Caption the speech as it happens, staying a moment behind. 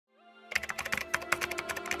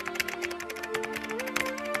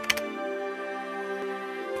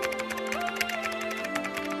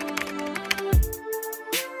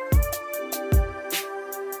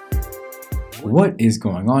What is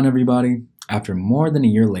going on, everybody? After more than a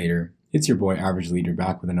year later, it's your boy Average Leeter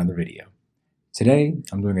back with another video. Today,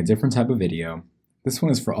 I'm doing a different type of video. This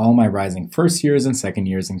one is for all my rising first years and second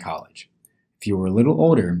years in college. If you were a little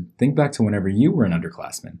older, think back to whenever you were an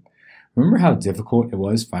underclassman. Remember how difficult it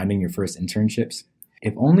was finding your first internships?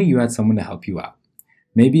 If only you had someone to help you out.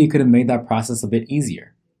 Maybe you could have made that process a bit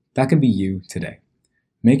easier. That can be you today.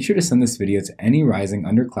 Make sure to send this video to any rising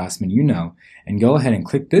underclassmen you know, and go ahead and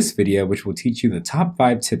click this video, which will teach you the top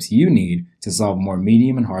 5 tips you need to solve more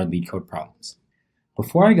medium and hard lead code problems.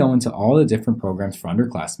 Before I go into all the different programs for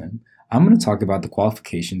underclassmen, I'm going to talk about the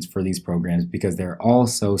qualifications for these programs because they're all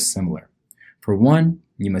so similar. For one,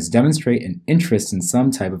 you must demonstrate an interest in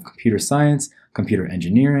some type of computer science, computer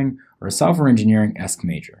engineering, or software engineering-esque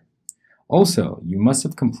major. Also, you must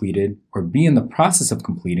have completed or be in the process of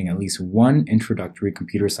completing at least one introductory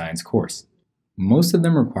computer science course. Most of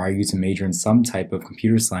them require you to major in some type of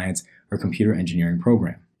computer science or computer engineering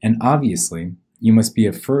program. And obviously, you must be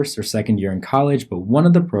a first or second year in college, but one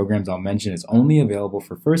of the programs I'll mention is only available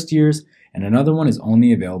for first years, and another one is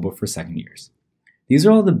only available for second years. These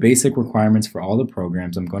are all the basic requirements for all the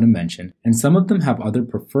programs I'm going to mention, and some of them have other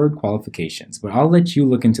preferred qualifications, but I'll let you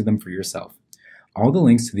look into them for yourself. All the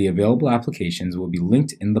links to the available applications will be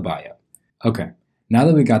linked in the bio. Okay, now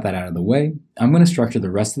that we got that out of the way, I'm going to structure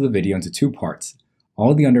the rest of the video into 2 parts.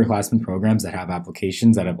 All the underclassmen programs that have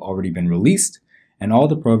applications that have already been released, and all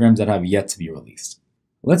the programs that have yet to be released.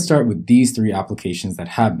 Let's start with these 3 applications that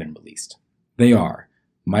have been released. They are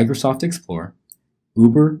Microsoft Explorer,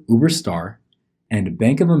 Uber Star, and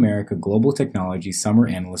Bank of America Global Technology Summer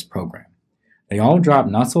Analyst Program. They all dropped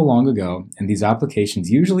not so long ago, and these applications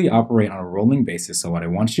usually operate on a rolling basis, so what I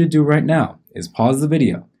want you to do right now is pause the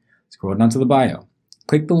video, scroll down to the bio,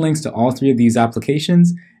 click the links to all 3 of these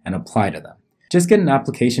applications, and apply to them. Just get an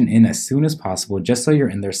application in as soon as possible just so you're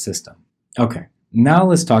in their system. Okay, now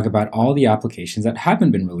let's talk about all the applications that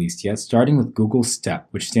haven't been released yet, starting with Google STEP,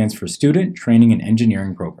 which stands for Student Training and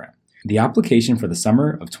Engineering Program. The application for the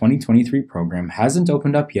Summer of 2023 program hasn't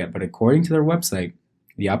opened up yet, but according to their website,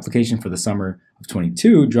 the application for the Summer of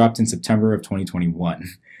 22 dropped in September of 2021.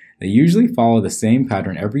 They usually follow the same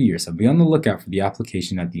pattern every year, so be on the lookout for the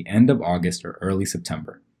application at the end of August or early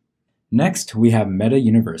September. Next, we have Meta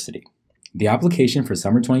University. The application for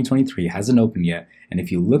Summer 2023 hasn't opened yet, and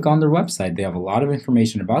if you look on their website, they have a lot of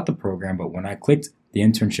information about the program, but when I clicked the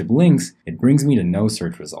internship links, it brings me to no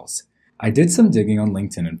search results. I did some digging on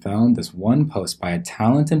LinkedIn and found this one post by a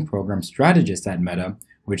talent and program strategist at Meta,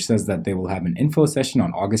 which says that they will have an info session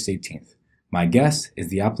on August 18th. My guess is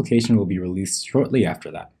the application will be released shortly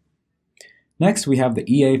after that. Next, we have the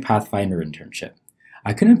EA Pathfinder internship.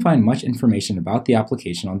 I couldn't find much information about the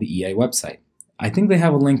application on the EA website. I think they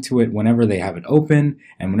have a link to it whenever they have it open,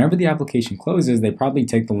 and whenever the application closes, they probably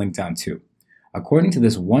take the link down too. According to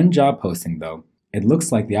this one job posting though, it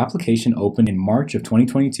looks like the application opened in March of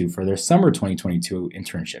 2022 for their Summer 2022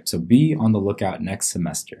 internship, so be on the lookout next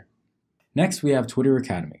semester. Next, we have Twitter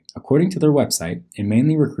Academy. According to their website, it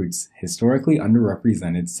mainly recruits historically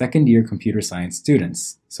underrepresented second-year computer science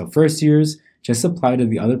students. So first years, just apply to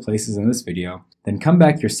the other places in this video, then come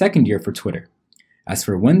back your second year for Twitter. As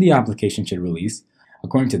for when the application should release,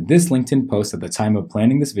 according to this LinkedIn post at the time of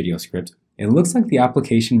planning this video script, it looks like the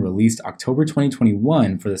application released October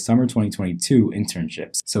 2021 for the Summer 2022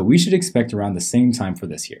 internships, so we should expect around the same time for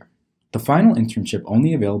this year. The final internship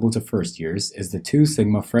only available to first years is the 2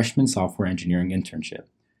 Sigma Freshman Software Engineering Internship.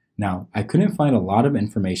 Now, I couldn't find a lot of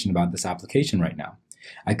information about this application right now.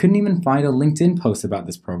 I couldn't even find a LinkedIn post about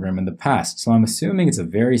this program in the past, so I'm assuming it's a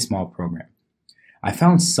very small program. I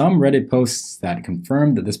found some Reddit posts that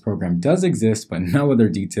confirmed that this program does exist, but no other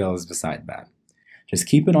details beside that. Just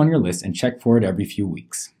keep it on your list and check for it every few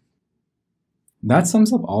weeks. That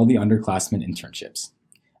sums up all the underclassmen internships.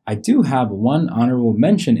 I do have one honorable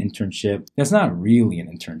mention internship that's not really an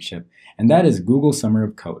internship, and that is Google Summer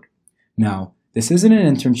of Code. Now, this isn't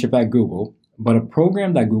an internship at Google, but a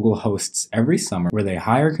program that Google hosts every summer where they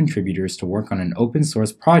hire contributors to work on an open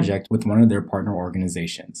source project with one of their partner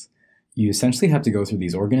organizations. You essentially have to go through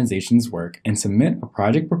these organizations' work and submit a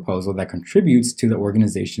project proposal that contributes to the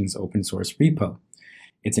organization's open source repo.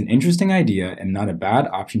 It's an interesting idea and not a bad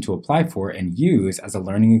option to apply for and use as a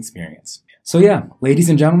learning experience. So yeah, ladies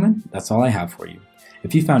and gentlemen, that's all I have for you.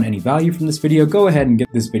 If you found any value from this video, go ahead and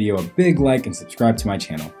give this video a big like and subscribe to my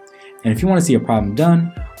channel. And if you want to see a problem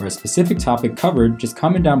done or a specific topic covered, just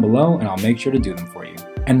comment down below and I'll make sure to do them for you.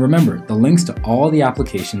 And remember, the links to all the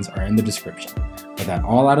applications are in the description. With that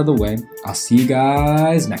all out of the way, I'll see you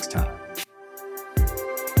guys next time.